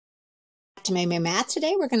To MooMooMath.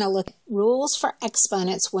 Today we're going to look at rules for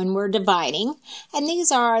exponents when we're dividing, and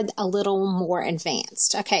these are a little more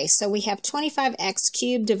advanced. Okay, so we have 25x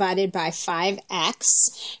cubed divided by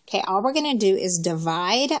 5x. Okay, all we're going to do is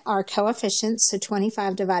divide our coefficients. So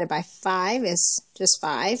 25 divided by 5 is just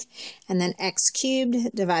 5, and then x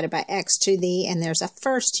cubed divided by x to the, and there's a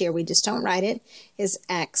first here, we just don't write it, is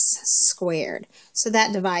x squared. So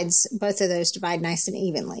that divides, both of those divide nice and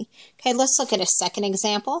evenly. Okay, let's look at a second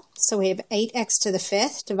example. So we have 8x to the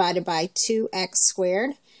 5th divided by 2x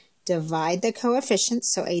squared. Divide the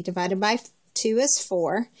coefficients, so 8 divided by 2 is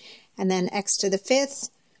 4, and then x to the 5th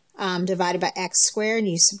divided by x squared,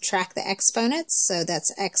 and you subtract the exponents, so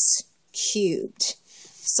that's x cubed.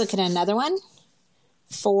 Let's look at another one.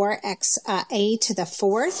 4x a to the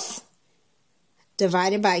 4th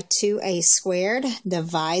divided by 2a squared.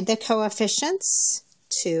 Divide the coefficients,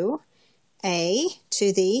 2a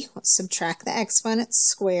to the, let's subtract the exponents,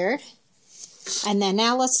 squared. And then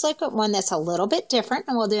now let's look at one that's a little bit different,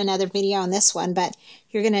 and we'll do another video on this one, but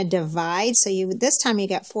you're going to divide, so this time you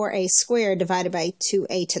got 4a squared divided by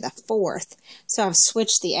 2a to the 4th. So I've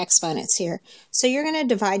switched the exponents here. So you're going to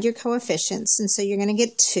divide your coefficients, and so you're going to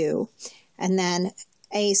get 2, and then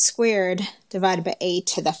a squared divided by a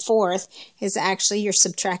to the 4th is actually, you're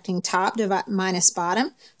subtracting top minus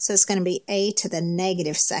bottom, so it's going to be a to the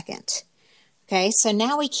negative 2nd. Okay, so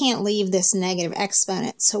now we can't leave this negative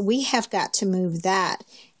exponent, so we have got to move that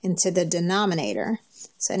into the denominator.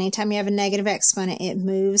 So anytime you have a negative exponent, it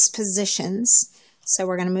moves positions. So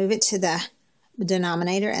we're going to move it to the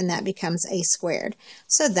denominator, and that becomes a squared.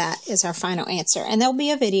 So that is our final answer. And there'll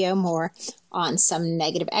be a video more on some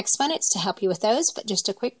negative exponents to help you with those, but just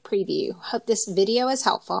a quick preview. Hope this video is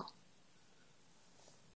helpful.